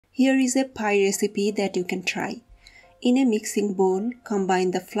Here is a pie recipe that you can try. In a mixing bowl,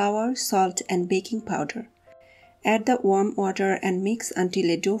 combine the flour, salt and baking powder. Add the warm water and mix until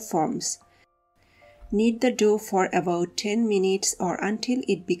a dough forms. Knead the dough for about 10 minutes or until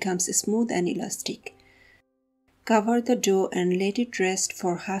it becomes smooth and elastic. Cover the dough and let it rest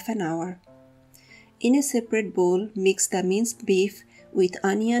for half an hour. In a separate bowl, mix the minced beef with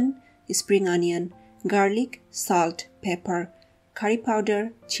onion, spring onion, garlic, salt, pepper, curry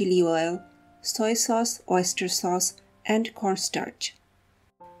powder, chili oil, soy sauce, oyster sauce, and cornstarch.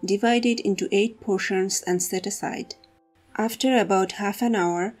 Divide it into 8 portions and set aside. After about half an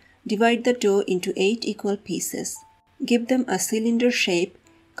hour, divide the dough into 8 equal pieces. Give them a cylinder shape,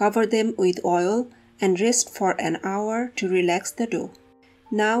 cover them with oil, and rest for an hour to relax the dough.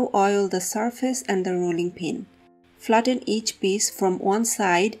 Now oil the surface and the rolling pin. Flatten each piece from one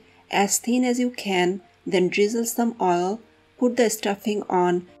side as thin as you can, then drizzle some oil, put the stuffing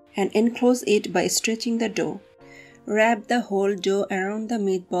on, and enclose it by stretching the dough. Wrap the whole dough around the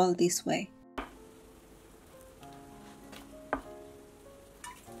meatball this way.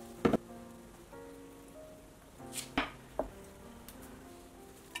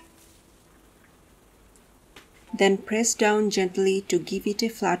 Then press down gently to give it a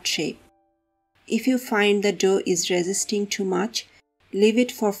flat shape. If you find the dough is resisting too much, leave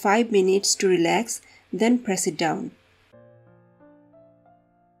it for 5 minutes to relax, then press it down.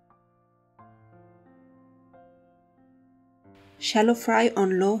 Shallow fry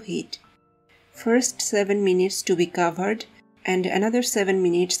on low heat. First 7 minutes to be covered and another 7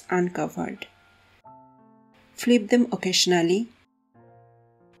 minutes uncovered. Flip them occasionally.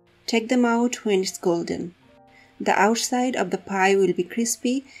 Take them out when it's golden. The outside of the pie will be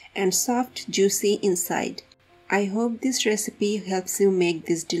crispy and soft, juicy inside. I hope this recipe helps you make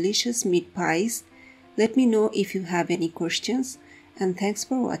these delicious meat pies. Let me know if you have any questions, and thanks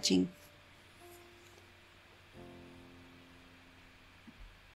for watching.